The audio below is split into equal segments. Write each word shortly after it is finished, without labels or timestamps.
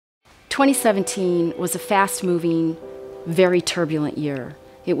2017 was a fast-moving, very turbulent year.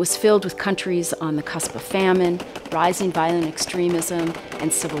 It was filled with countries on the cusp of famine, rising violent extremism,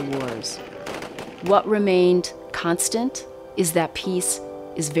 and civil wars. What remained constant is that peace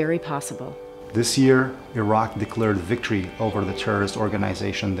is very possible. This year, Iraq declared victory over the terrorist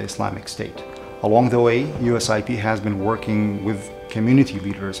organization, the Islamic State. Along the way, USIP has been working with community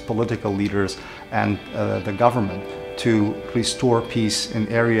leaders, political leaders, and the government to restore peace in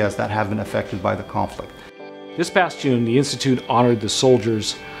areas that have been affected by the conflict. This past June, the Institute honored the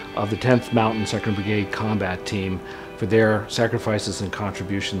soldiers of the 10th Mountain 2nd Brigade Combat Team for their sacrifices and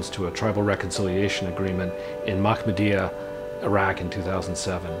contributions to a tribal reconciliation agreement in Mahmudiyah, Iraq in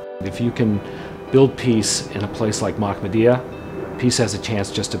 2007. If you can build peace in a place like Mahmudiyah, peace has a chance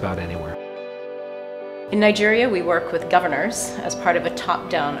just about anywhere. In Nigeria, we work with governors as part of a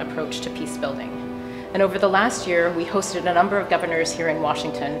top-down approach to peace building. And over the last year, we hosted a number of governors here in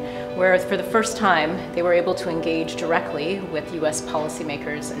Washington, where for the first time, they were able to engage directly with US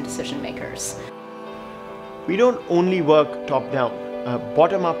policymakers and decision makers. We don't only work top-down.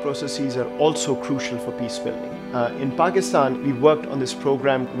 Bottom-up processes are also crucial for peace building. In Pakistan, we worked on this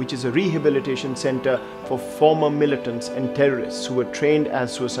program, which is a rehabilitation center for former militants and terrorists who were trained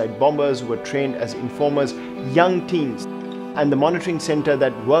as suicide bombers, who were trained as informers, young teens. And the monitoring center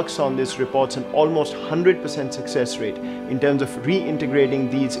that works on this reports an almost 100% success rate in terms of reintegrating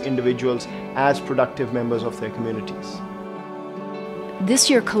these individuals as productive members of their communities. This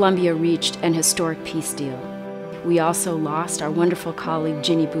year, Colombia reached an historic peace deal. We also lost our wonderful colleague,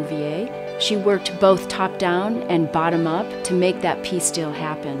 Ginny Bouvier. She worked both top-down and bottom-up to make that peace deal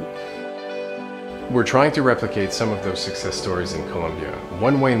happen. We're trying to replicate some of those success stories in Colombia.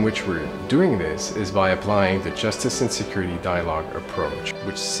 One way in which we're doing this is by applying the Justice and Security Dialogue approach,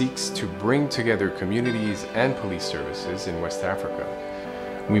 which seeks to bring together communities and police services in West Africa.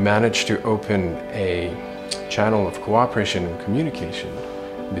 We managed to open a channel of cooperation and communication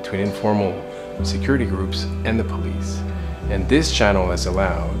between informal security groups and the police. And this channel has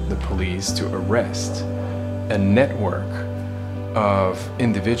allowed the police to arrest a network of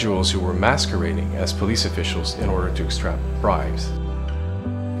individuals who were masquerading as police officials in order to extract bribes.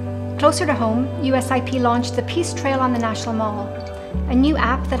 Closer to home, USIP launched the Peace Trail on the National Mall, a new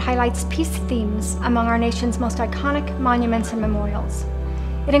app that highlights peace themes among our nation's most iconic monuments and memorials.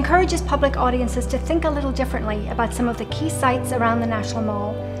 It encourages public audiences to think a little differently about some of the key sites around the National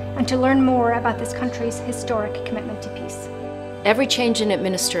Mall and to learn more about this country's historic commitment to peace. Every change in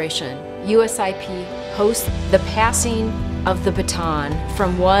administration, USIP hosts the passing of the baton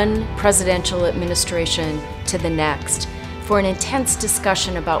from one presidential administration to the next for an intense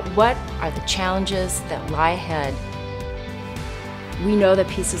discussion about what are the challenges that lie ahead. We know that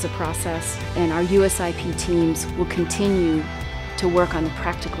peace is a process, and our USIP teams will continue to work on the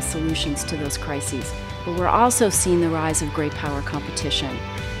practical solutions to those crises. But we're also seeing the rise of great power competition.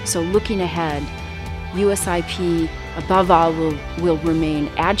 So looking ahead, USIP above all will remain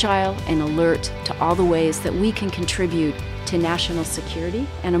agile and alert to all the ways that we can contribute to national security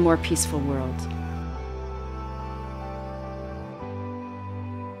and a more peaceful world.